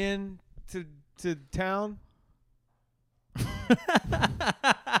 Riding in to town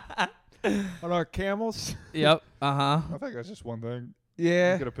on our camels. Yep. Uh huh. I think that's just one thing.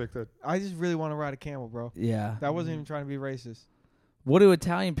 Yeah. You could have picked it. I just really want to ride a camel, bro. Yeah. That wasn't even trying to be racist. What do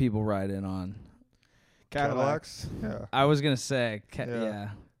Italian people ride in on? Cadillacs. Yeah. I was gonna say, Yeah. yeah,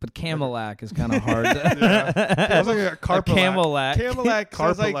 but Cadillac is kind of hard. I was looking at A Carpalac. Cadillac. Cadillac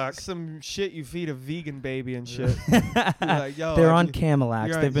sounds like Carpalac. some shit you feed a vegan baby and shit. You're like, yo, They're have on you- Cadillacs.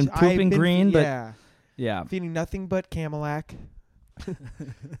 you're They've on- been I've pooping green, but yeah, yeah. feeding nothing but Cadillac.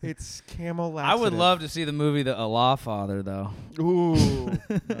 It's camel. I would love to see the movie The Allah Father, though. Ooh,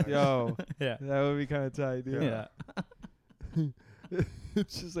 Nice. yo, Yeah. that would be kind of tight, dude. Yeah.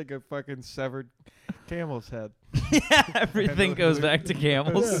 It's just like a fucking severed camel's head. Yeah. Everything goes back to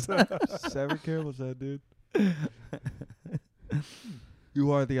camels. Severed camel's head, dude.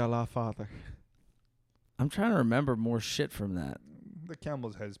 You are the Allah Father. I'm trying to remember more shit from that. The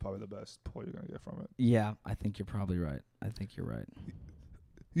camel's head is probably the best pull you're gonna get from it. Yeah, I think you're probably right. I think you're right.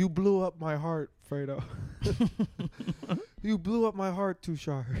 You blew up my heart, Fredo. You blew up my heart,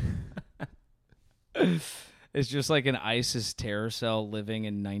 Tushar. It's just like an ISIS terror cell living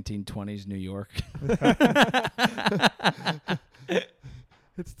in 1920s New York.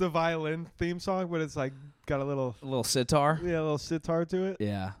 It's the violin theme song, but it's like got a little A little sitar. a little sitar to it.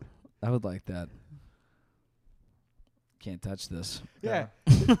 Yeah, I would like that. Can't touch this. Yeah.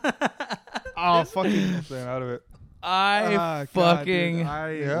 Oh, fucking. Staying out of it. I God, fucking dude.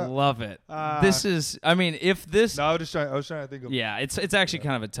 Yeah. love it. This is, I mean, if this, No, I was trying to think of. yeah, it's actually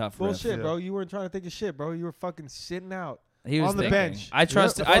kind of a tough riff. Bullshit, Yeah. bro. You weren't trying to think of shit, bro. You were fucking sitting out. He was on the thinking. bench. I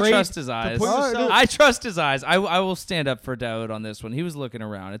trust. Yep. I Afraid trust his eyes. put yourself- I trust his eyes. I will stand up for Daoud on this one. He was looking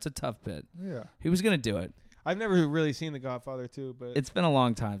around. It's a tough bit. Yeah. He was gonna do it. I've never really seen The Godfather 2, but It's been a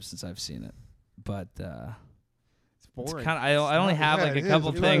long time since I've seen it, but it's it's boring. kind of. I only have yeah, like it a is. couple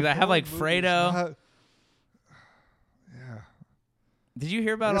It's things. like I have like boring movies. Fredo. Yeah. Did you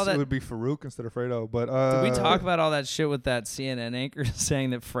hear I about all guess it that? would be Farouk instead of Fredo, but Did we talk about all that shit with that CNN anchor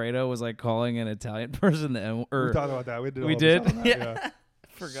saying that Fredo was like calling an Italian person the N We or talked about that. We did. we all the did? shit on that, Yeah.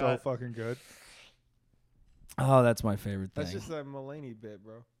 forgot. So fucking good. Oh, that's my favorite thing. That's just the Mulaney bit,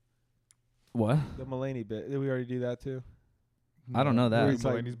 bro. What? The Mulaney bit. Did we already do that too? I don't know that. Where he's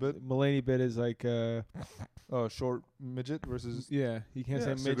like- Mulaney's bit. Mulaney bit is like, Oh, short midget versus. yeah, you can't Yeah,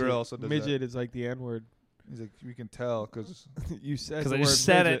 say Segura midget. also does Midget is like the N word. He's like, we can tell because. You said Because the I word just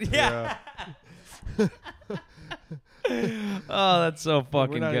said midget. it. Yeah. Oh, that's so We're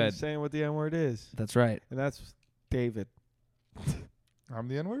fucking not even good. saying what the N word is, That's right. and that's David. I'm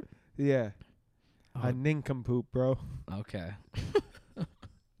the N word. Yeah, Oh, a nincompoop, bro. okay. Are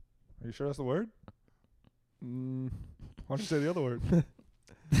you sure that's the word? Mm. Why don't you say the other word?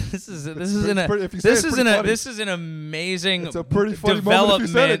 This is It's an pretty- if you say this it's is pretty an funny. this is an amazing It's a pretty funny moment if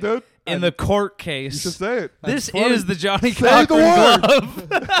you said it, development dude. in the court You case. should say it. This That's funny. is the Johnny Say the Cochran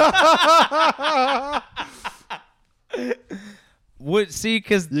word. glove. Would see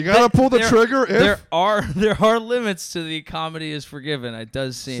because You gotta pull the trigger if. there are limits to the comedy is forgiven. It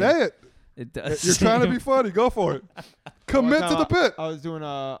does seem. Say it. It does. You're trying to seem- be funny. Go for it. Commit to the bit. I was doing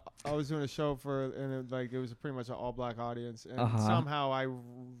a show for, and it was pretty much an all black audience, and Uh-huh. somehow I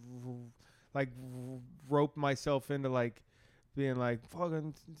roped myself into like being like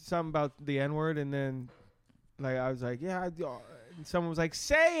fucking something about the N word, and then like I was like, yeah, and someone was like,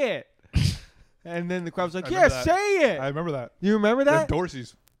 say it, and then the crowd was like, I yeah, remember that. say it. I remember that. You remember They're that?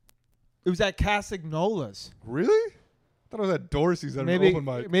 Dorsey's. It was at Castagnola's. Really? I thought it was at Dorsey's at an open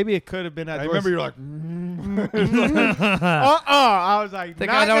mic. Maybe it could have been at. I remember you're like, I was like,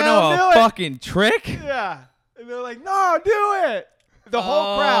 Think not I don't gonna know a do it. fucking trick? Yeah. And they're like, no, do it. The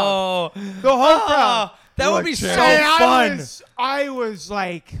whole crowd. Oh. The whole crowd. That You're would like, be so "Chad, And fun. I was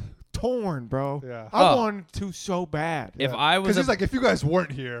like torn, bro. yeah. I Oh. wanted to so bad. If I was Because a, he's like, if you guys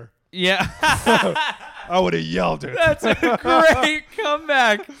weren't here, yeah. I would have yelled it. That's a great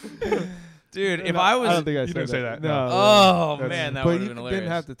comeback. Dude, if I was I don't think I You said didn't say that, no. No. Oh That's- man, that but would have you been hilarious.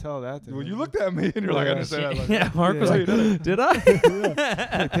 didn't have to tell that to Well, me. you looked at me and you're like, I didn't say that. Like, Yeah, Mark was Yeah. like, did I?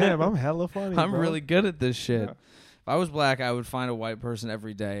 Like, damn, I'm hella funny. I'm bro. really good at this shit. Yeah. If I was black, I would find a white person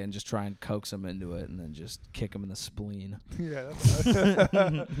every day and just try and coax them into it and then just kick them in the spleen. Yeah.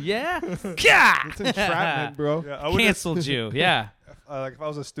 That's, Yeah? It's entrapment, bro. yeah. I would Canceled you. Yeah. like if I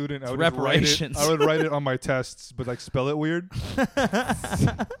was a student, I It's would just write it. reparations. I would write it on my tests, but like spell it weird.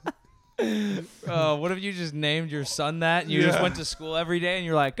 Oh, what if you just named your son that and you just Yeah. went to school every day and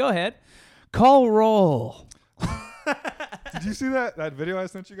you're like, go ahead, call roll. Did you see that video I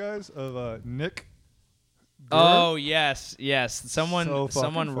sent you guys of Nick? Oh yes, yes. Someone So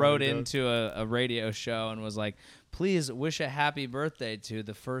fucking funny, wrote dude. into a radio show and was like, "Please wish a happy birthday to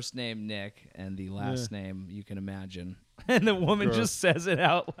the first name Nick and the last name you can imagine." And the woman Sure. just says it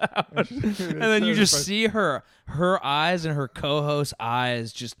out loud, and then you just see her eyes and her co-host's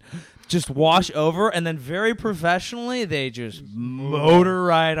eyes just wash over, and then very professionally they just motor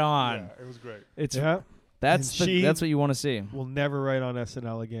right on. Yeah, it was great. It's Yeah. that's And she- that's what you want to see. We'll never write on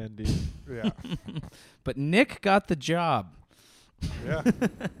SNL again, dude. Yeah. But Nick got the job. Yeah.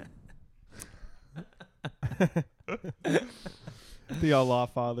 The Allah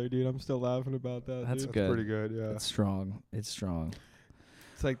Father, dude. I'm still laughing about that. That's dude. good. Pretty good. Yeah. It's strong. It's strong.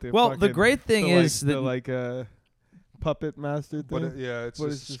 It's like the Well, the fucking- great thing the, is like, that the like puppet master But thing. yeah, it's What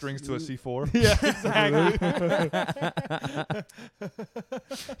just is this- strings to a C4. Yeah,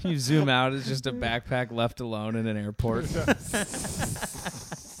 exactly. You zoom out, it's just a backpack left alone in an airport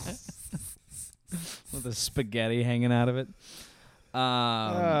with a spaghetti hanging out of it.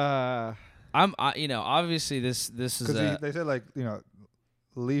 Obviously this is Because they said like,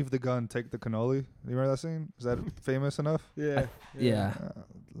 leave the gun, take the cannoli. You remember that scene? Is that famous enough? yeah. yeah.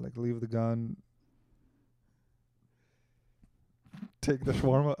 Like leave the gun, take the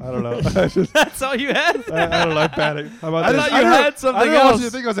shawarma. I don't know. That's all you had. I don't like batting. How about I this? thought you had something I didn't want you else. to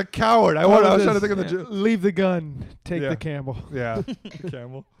think I was a coward. I How was about trying to this? think of the. Leave the gun. Take Yeah. the camel. Yeah,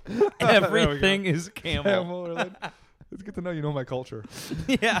 camel. Everything is camel. Camel. Really. It's good to know you know my culture.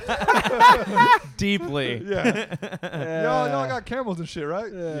 Yeah. Deeply. Yeah. Y'all got camels and shit, right?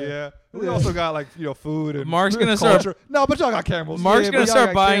 Yeah. We also got like food and Mark's gonna start- culture. No, but y'all got camels. Mark's Yeah, gonna but y'all start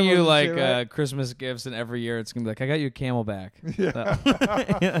got buying you camels and like shit, right? Christmas gifts, and every year it's gonna be like, I got you a camelback.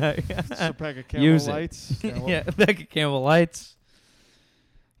 Yeah. Just a pack of camel Use it. lights. Yeah, back at Camel Lights.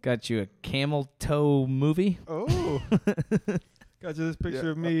 Got you a camel toe movie. Oh. Got you this picture Yeah.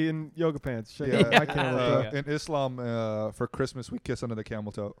 of me in yoga pants. Check Yeah. out my camel There you toe. go. In Islam, for Christmas, we kiss under the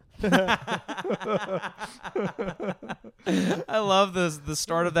camel toe. I love the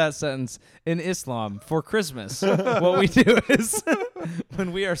start of that sentence. In Islam, for Christmas, what we do is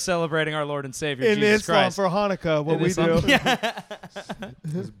when we are celebrating our Lord and Savior In Jesus Islam Christ. for Hanukkah, what in we Islam- do. Yeah.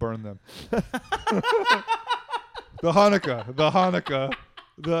 Just burn them. The Hanukkah.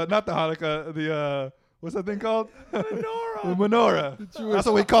 not the Hanukkah, the what's that thing called? Menorah. The menorah. That's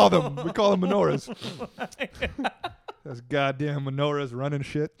what we call them. We call them menorahs. Those goddamn menorahs running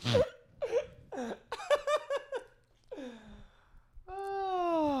shit.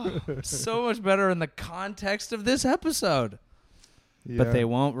 So much better in the context of this episode. Yeah. But they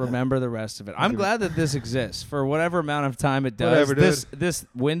won't remember the rest of it. I'm glad that this exists for whatever amount of time it does. Whatever, dude. This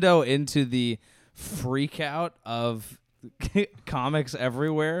window into the freak out of comics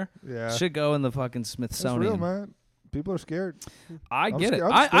everywhere should go in the fucking Smithsonian. That's real, man. People are scared. I get it.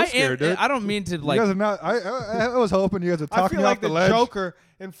 I'm scared, dude. I don't mean to You guys are not. I was hoping you guys would talk me off the ledge. I feel like the Joker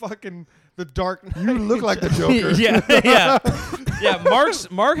in fucking The Dark Knight. You look like the Joker. Yeah.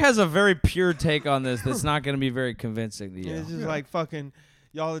 Mark has a very pure take on this that's not going to be very convincing to you. It's just like fucking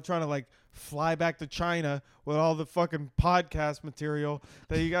y'all are trying to like fly back to China with all the fucking podcast material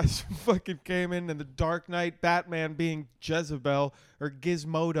that you guys fucking came in, and the Dark Knight, Batman being Jezebel or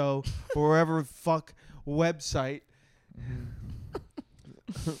Gizmodo or wherever fuck website.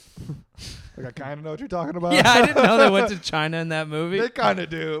 Like I kind of know what you're talking about. Yeah, I didn't know they went to China in that movie. They kind of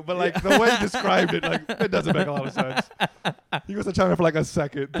do, but like the way you described it, like it doesn't make a lot of sense. He goes to China for like a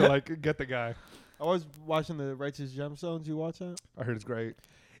second to like get the guy. I was watching the Righteous Gemstones. You watch that? I heard it's great.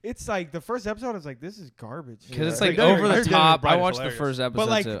 It's like the first episode. I was like, this is garbage. Because it's Yeah. like Like, over the David top. Bright I is watched the hilarious. first episode But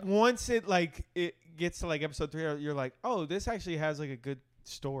like too. once it gets to like episode 3, you're like, oh, this actually has like a good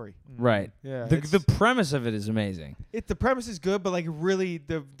story. Right. Yeah. The premise of it is amazing. The premise is good, but like really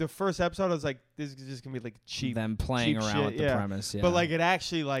the first episode, I was like, this is just gonna be like cheap. Them playing cheap around shit, with the yeah. premise. Yeah. But like it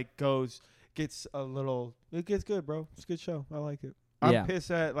actually like gets good, bro. It's a good show. I like it. I'm Yeah.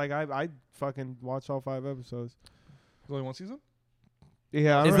 pissed at like I fucking watched all 5 episodes. There's only one season?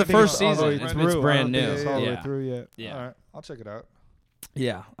 Yeah, I It's don't the think first all the way season. It's through. brand I don't think new. It's all the way Yeah. through yet. yeah. All right, I'll check it out.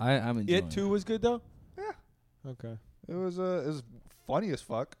 Yeah. I'm enjoying It 2 was good though. Yeah. Okay. It was funny as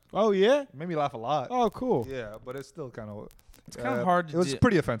fuck. Oh yeah. It made me laugh a lot. Oh cool. Yeah, but it's still kind of. It's kind of hard to It was do.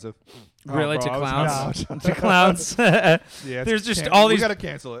 pretty offensive. Really, Oh, to bro, I was clowns? not. To clowns? Yeah, There's just we all these gotta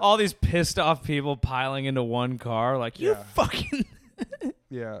cancel it. all these pissed off people piling into one car. Like, you Yeah. fucking...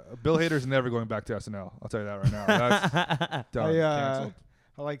 Yeah, Bill Hader's never going back to SNL. I'll tell you that right now. That's done. Canceled.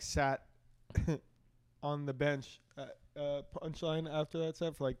 I like sat on the bench at Punchline after that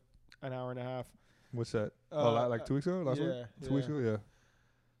set for like an hour and a half. What's that? Uh, like 2 weeks ago? Last week? yeah, 2 weeks yeah. ago? Yeah.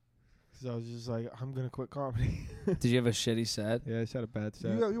 So I was just like, I'm gonna quit comedy. Did you have a shitty set? Yeah, I just had a bad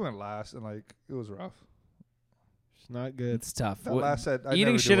set. You went last, and like it was rough. It's not good. It's tough. That last set, I Eating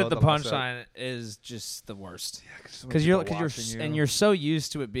never do shit well at the last set. punchline is just the worst. Because Because you're so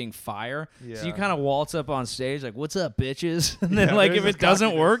used to it being fire, so you kind of waltz up on stage like, "What's up, bitches?" And then Yeah, like there's if this it doesn't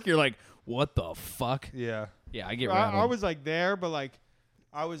cockiness. work, you're like, "What the fuck?" Yeah. Yeah, I get I rattled. was like there, but like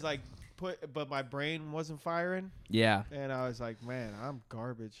I was like but my brain wasn't firing, Yeah, and I was like, man, I'm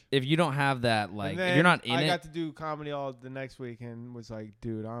garbage. if you don't have that, like, And if then you're not in I it, got to do comedy all the next week, and was like,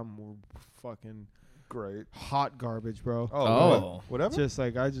 dude, I'm fucking Great. hot garbage, bro. Oh. Whatever? Just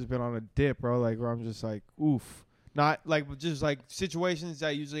like I just been on a dip, bro. Like where I'm just like, oof. Not like just like situations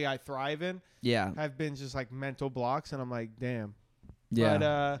that usually I thrive in yeah, have been just like mental blocks, and I'm like, damn. yeah.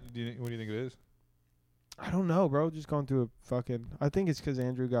 But what do you think it is? I don't know, bro. Just going through a fucking. I think it's because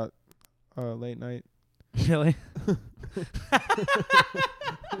Andrew got late night. Really?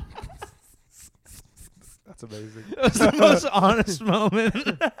 That's amazing. It was the most honest moment.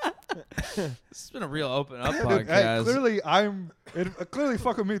 This has been a real open up Dude, hey, podcast. clearly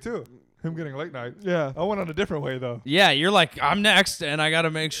fucking me too. Him getting late night. Yeah. I went on a different way though. Yeah, you're like, I'm next, and I got to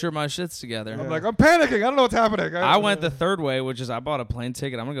make sure my shit's together. I'm like, I'm panicking. I don't know what's happening. I went the third way, which is I bought a plane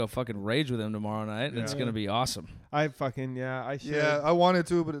ticket. I'm gonna go fucking rage with him tomorrow night, and it's Yeah. gonna be awesome. I fucking I should. Yeah, I wanted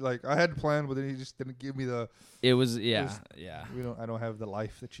to, but I had planned, but then he just didn't give me the. It was yeah. I don't have the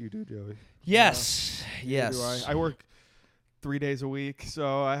life that you do, Joey. Yes, Neither do yes. I work 3 days a week,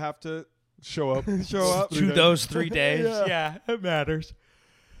 so I have to Show up. show up To those 3 days. Yeah, it matters.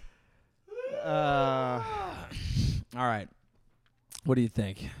 All right. What do you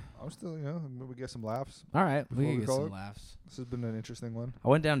think? I'm still, maybe get some laughs. All right, we Before can we get call some it? laughs. This has been an interesting one. I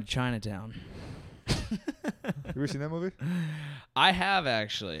went down to Chinatown. You ever seen that movie? I have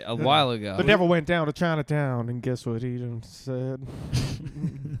actually a while ago. The devil went down to Chinatown, and guess what he done said?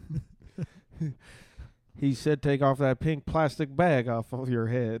 He said, "Take off that pink plastic bag off of your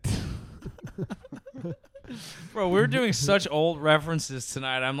head." Bro, we're doing such old references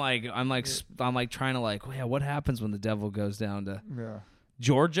tonight. I'm like trying to like, yeah, what happens when the devil goes down to Yeah,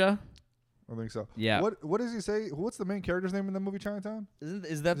 Georgia? I think so. Yeah. What does he say? What's the main character's name in the movie Chinatown?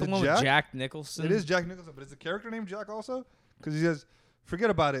 Is that Is the it one Jack? with Jack Nicholson? It is Jack Nicholson, but is the character named Jack also? Because he says, "Forget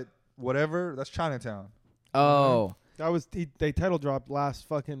about it. Whatever. That's Chinatown." Oh. They title dropped last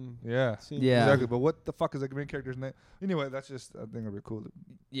fucking Yeah. scene. Yeah. Exactly. But what the fuck is the main character's name? Anyway, that's just I think it'd be cool. Never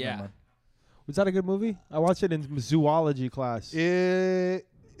Yeah. mind. Was that a good movie? I watched it in zoology class.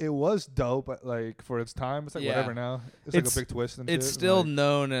 It was dope, but like for its time, it's like Yeah. whatever now. It's like a big twist and It's shit. still like,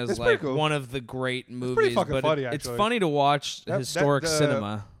 known as it's pretty like cool. one of the great movies. pretty fucking but funny, it's actually. funny to watch That- historic the-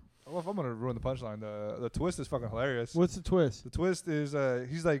 cinema. well, if I'm gonna ruin the punchline, the twist is fucking hilarious. What's the twist? The twist is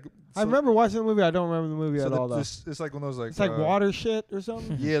he's like I remember watching the movie. I don't remember the movie so at all though. it's like one of those like It's like water shit or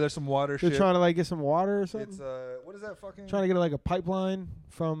something. Yeah, there's some water They're shit. trying to like get some water or something. It's what is that fucking Trying to get like a pipeline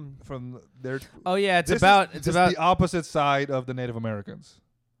from. from their Oh yeah, it's This is about just the opposite side of the Native Americans.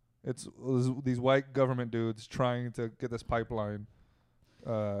 It's these white government dudes trying to get this pipeline.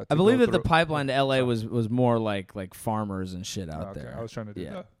 I believe that the through. pipeline to LA Sorry. was more like farmers and shit out Okay, there. I was trying to do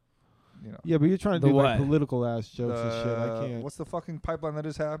Yeah. that. You know. Yeah, but you're trying to The do what? like political ass jokes and shit. I can't. What's the fucking pipeline that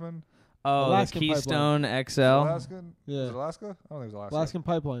just happened? Oh, Alaskan the Keystone XL. Alaskan? Yeah. Was it Alaska? I don't think it was Alaska. Alaskan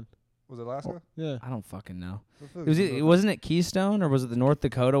pipeline. Was it Alaska? Yeah. I don't fucking know. It Wasn't it Keystone or was it the North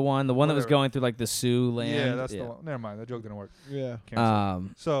Dakota one? The one that was Whatever. going through like the Sioux land. Yeah, that's the one. Never mind. That joke didn't work. Yeah. Canceled.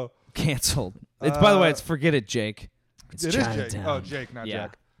 So Canceled. It's by the way, Uh, it's Forget It, Jake. It's it is Chinatown. Jake. Oh, Jake, not Yeah.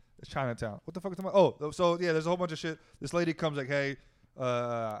 Jack. It's Chinatown. What the fuck is talking about? Oh, so yeah, there's a whole bunch of shit. This lady comes like, hey,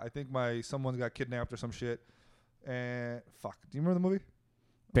 I think someone got kidnapped or some shit. And fuck, do you remember the movie?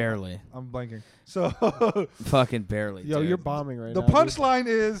 Barely. I'm blanking. So Fucking barely. Yo, dude. you're bombing right the now. dude. punchline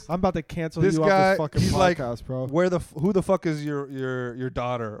is I'm about to cancel this you guy, off this fucking he's like, podcast, bro. who the fuck is your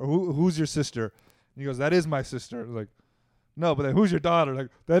daughter? Or who's your sister? And he goes, that is my sister. Like, no, but then who's your daughter? Like,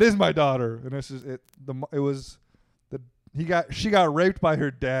 that is my daughter. And this is it. She got raped by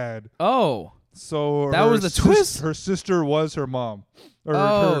her dad. Oh. So That was the twist? Her sister was her mom, or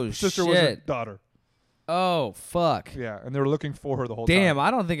Oh, her sister was her shit. daughter. Oh, fuck. Yeah, and they were looking for her the whole Damn, time.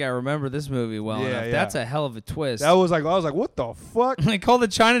 I don't think I remember this movie well Yeah, enough. yeah. That's a hell of a twist. I was like, what the fuck? They call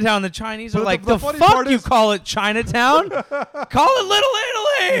it Chinatown. The Chinese But are like, the the funny fuck part you is- call it Chinatown? Call it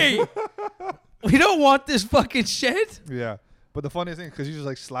Little Italy. We don't want this fucking shit. Yeah, but the funniest thing because he's just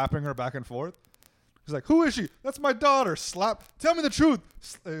like slapping her back and forth. He's like, who is she? That's my daughter. Slap. Tell me the truth.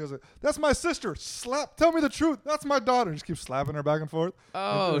 He goes, that's my sister. Slap. Tell me the truth. That's my daughter. Just keeps slapping her back and forth.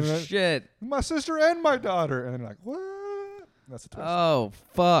 Oh, And then, shit. my sister and my daughter. And then like, what? That's a twist. Oh,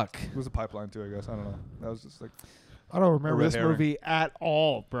 fuck. It was a pipeline too, I guess. I don't know. That was just like, I don't remember red this herring. movie at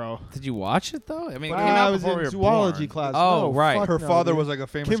all, bro. Did you watch it, though? I mean, it came I out was before we in were zoology born. class. Oh, No, right. fuck her no, father dude. was like a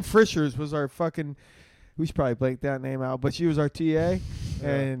famous. Kim Frischers was our fucking. We should probably blank that name out, but she was our TA,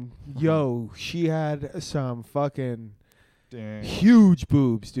 and yo, she had some fucking Damn. huge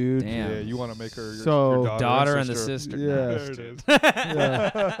boobs, dude. Damn. Yeah, you want to make her your, So- your Daughter and the sister. sister. Yeah. There it is.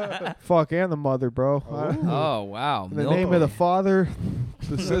 Yeah. Fuck, and the mother, bro. Oh, wow. The name of the father,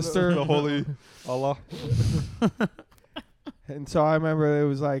 the sister, the holy Allah. and so I remember it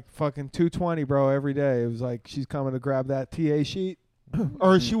was like fucking 220, bro, every day. It was like she's coming to grab that TA sheet,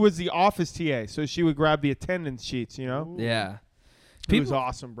 or she was the office TA, so she would grab the attendance sheets. You know, Yeah. it was People-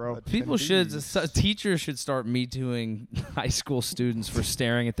 awesome, bro. People should, Attendees. teachers should start Me Tooing high school students for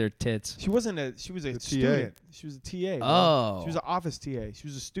staring at their tits. She wasn't a. She was a The TA. student. She was a TA. bro. Oh. She was an office TA. She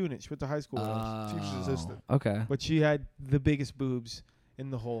was a student. She went to high school with us. Teacher's assistant. Okay. But she had the biggest boobs in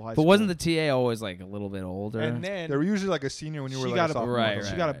the whole high But school. wasn't the TA always like a little bit older? And then They were usually like a senior when you were she like got a a sophomore. Right, she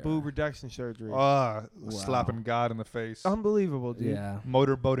right. got a boob reduction surgery. Ah, Wow. slapping God in the face. Unbelievable, dude. yeah.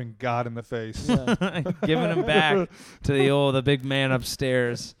 Motorboating God in the face. Yeah. Giving him back to the big man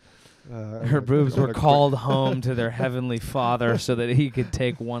upstairs. I'm Her gonna- boobs I'm were gonna called home to their heavenly father so that he could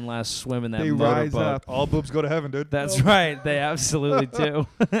take one last swim in that They rise motorboat. up. quit. All boobs go to heaven, dude. That's right. They absolutely do.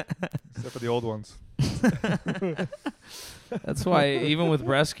 Except for the old ones. That's why even with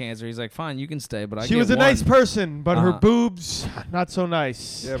breast cancer, he's like, "Fine, you can stay, but I She get was a one." nice person, but her Uh-huh. boobs not so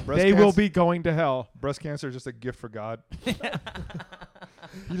nice. Yeah, breast they will cancer- be going to hell. Breast cancer is just a gift for God. You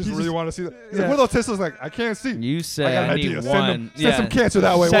just He really just- want to see that. It's yeah. like, one of those tests like, I can't see. You I say got I, an need idea. one. Send some cancer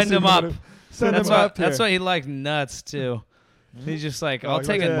that way. Send we'll him see up. if Send That's them why. up here. That's why he liked nuts too. He's just like, Oh, I'll he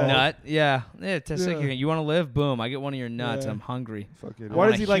take a likes both. nut. Yeah, test Yeah. You want to live? Boom! I get one of your nuts. Yeah. I'm hungry. Fuck it. I Why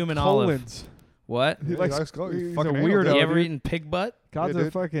want does a he like human olive. colons? What? He Yeah, likes. he likes colons. He's a Fucking anal, weirdo. dude. You ever dude. eaten pig butt? God's Yeah, a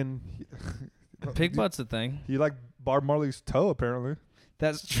dude. fucking. Pig butt's a thing. He liked Bob Marley's toe, apparently.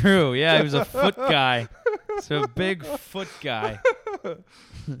 That's true. Yeah, he was a foot guy. So a big foot guy.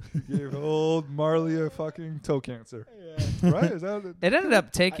 He gave old Marley a fucking toe cancer. Right? Is that it? It ended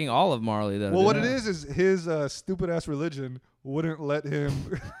up taking all of Marley though. Well, what it didn't is his stupid ass religion wouldn't let him.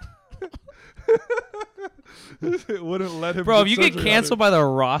 It wouldn't let him. Bro, if you get canceled by the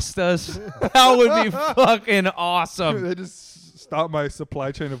Rastas, that would be fucking awesome. they just stop my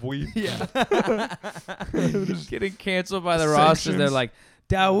supply chain of weed. Yeah. Getting canceled by the rosters. They're Sanctions. like,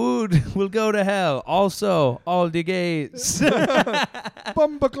 Dawood will go to hell. Also, all the gays.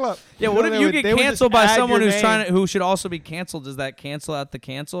 Bumba club. Yeah, what if you get they would canceled just by add someone your who's trying name. to, who should also be canceled? Does that cancel out the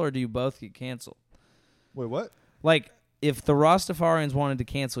cancel, or do you both get canceled? Wait, what? Like, if the Rastafarians wanted to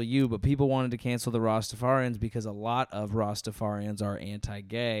cancel you, but people wanted to cancel the Rastafarians because a lot of Rastafarians are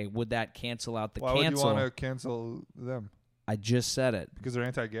anti-gay, would that cancel out the Why would you cancel? want to cancel them? I just said it. Because they're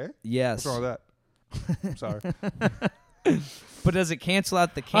anti-gay? Yes. What's wrong with that? I'm sorry. But does it cancel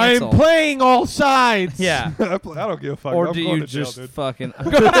out the I cancel? am playing all sides. Yeah. I don't give a fuck. Or I'm do going you to jail, just dude. fucking...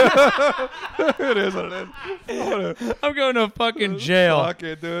 It is what it is. I'm going to fucking jail. Fuck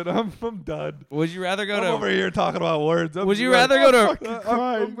it, dude. I'm done. Would you rather go I'm to... over here talking about words. Would you rather go to...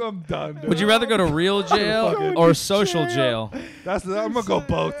 I'm done, dude. Would you rather go to real jail Fucking or social jail? I'm gonna go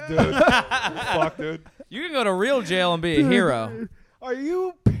both, dude. Fuck, dude. You can go to real jail and be a hero. Are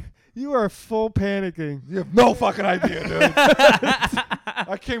you? You are full panicking. You have no fucking idea, dude.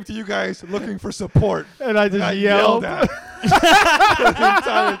 I came to you guys looking for support. And I just And I yelled. at the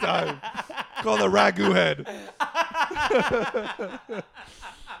entire time. Call the ragu head.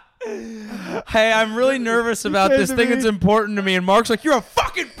 Hey, I'm really nervous about came this to thing me- that's important to me. And Mark's like, you're a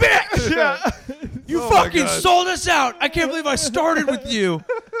fucking bitch. Yeah. You Oh my fucking God. sold us out. I can't believe I started with you.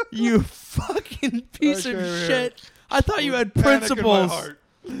 You fucking piece of Okay, here. shit. I thought you had Panic in my principles. heart.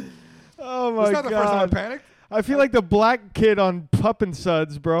 Oh my It's not the first time I god. panicked. I feel like the black kid on Pup and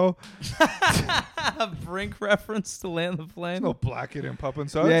Suds, bro. A Brink reference to Land the Flame. There's no black kid in Pup and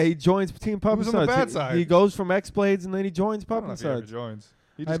Suds. Yeah, he joins Team Pup and Who's on the Suds. bad He- side? He goes from X-Blades and then he joins I Pup don't know and if he ever Suds. joins.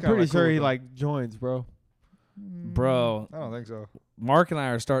 He I'm just kinda pretty cool sure with he them. joins, bro. Bro, I don't think so. Mark and I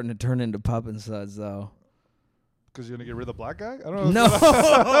are starting to turn into Pup and Suds, though. Because you're gonna get rid of the black guy? I don't know.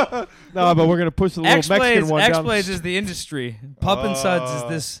 No. No, but we're gonna push the little Mexican X-Blades, one down. X-Blades is the industry. Pup and Suds is Oh.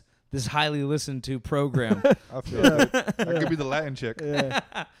 this highly listened to program. I feel it. That could be the Latin chick. Yeah,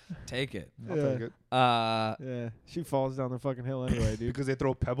 Take it. I'll Yeah. take it. yeah. She falls down the fucking hill anyway, dude. Because they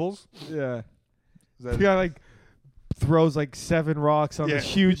throw pebbles. Yeah. Is that The guy like throws like 7 rocks on Yeah, this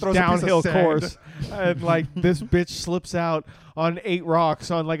he huge throws a piece of downhill sand. course, and like this bitch slips out on 8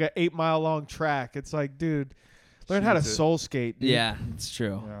 rocks on like an 8-mile long track. It's like, dude, learn how to Jesus. soul skate. Dude. Yeah, it's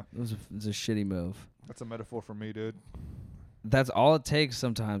true. Yeah. It's a shitty move. That's a metaphor for me, dude. That's all it takes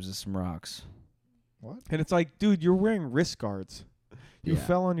sometimes is some rocks. What? And it's like, dude, you're wearing wrist guards. You Yeah.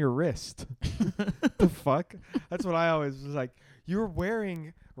 fell on your wrist. The fuck? That's what I always was like. You're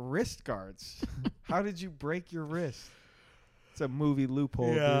wearing wrist guards. How did you break your wrist? It's a movie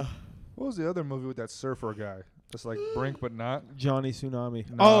loophole, dude. What was the other movie with that surfer guy? Just like Brink, but not. Johnny Tsunami.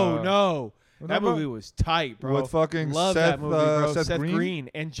 No. Oh no, that Remember? movie was tight, bro. With fucking Love Seth, that movie, bro. Seth Green? Green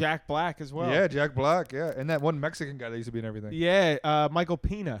and Jack Black as well. Yeah, Jack Black. Yeah, and that one Mexican guy that used to be in everything. Yeah, Michael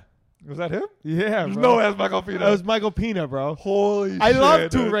Pena. Was that him? Yeah, There's bro. no way that's Michael Pena. That was Michael Pena, bro. Holy I shit.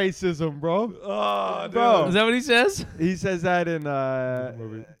 love to dude. racism, bro. Oh, dude. Bro. Is that what he says? He says that in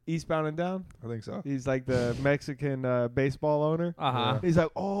movie. Eastbound and Down. I think so. He's like the Mexican baseball owner. Uh-huh. He's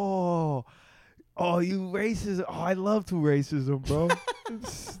like, oh, you racist. Oh, I love to racism, bro.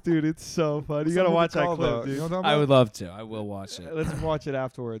 Dude, it's so fun. You What's gotta movie watch that called, clip, You dude. know what I'm I talking would love to. I will watch it. Let's watch it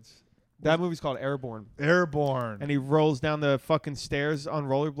afterwards. That movie's called Airborne. about? Airborne. And he rolls down the fucking stairs on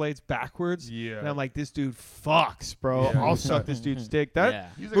rollerblades backwards. Yeah. And I'm like, this dude fucks, bro. Yeah. I'll suck this dude's dick. That Yeah.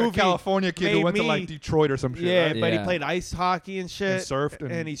 He's like a movie California kid who made went to me- like Detroit or some shit. yeah, right? but he Yeah. played ice hockey and shit. And surfed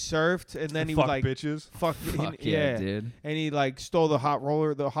and he surfed, and then he fuck was like, bitches. fuck, Fuck yeah, dude. And he like stole the hot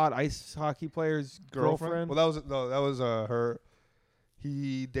ice hockey player's girlfriend. Well, that was her.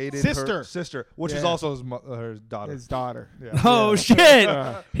 He dated Sister. her sister, which is Yeah. also her daughter. his daughter. Yeah. Oh, Yeah. shit.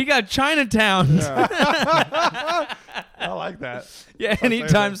 Yeah. He got Chinatown. Yeah, I like that.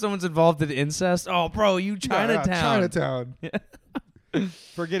 anytime someone's involved in incest. Oh, bro, you Yeah, Chinatown. Chinatown.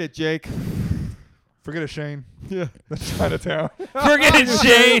 Forget it, Jake. Forget it, Shane. Yeah. That's Chinatown. Forget it,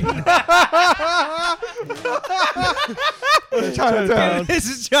 Shane. Chinatown. This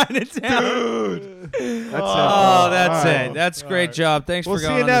is Chinatown. Dude. That's Oh, it. that's All it. right. That's great job. Thanks We'll for see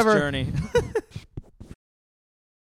going you on never. this journey.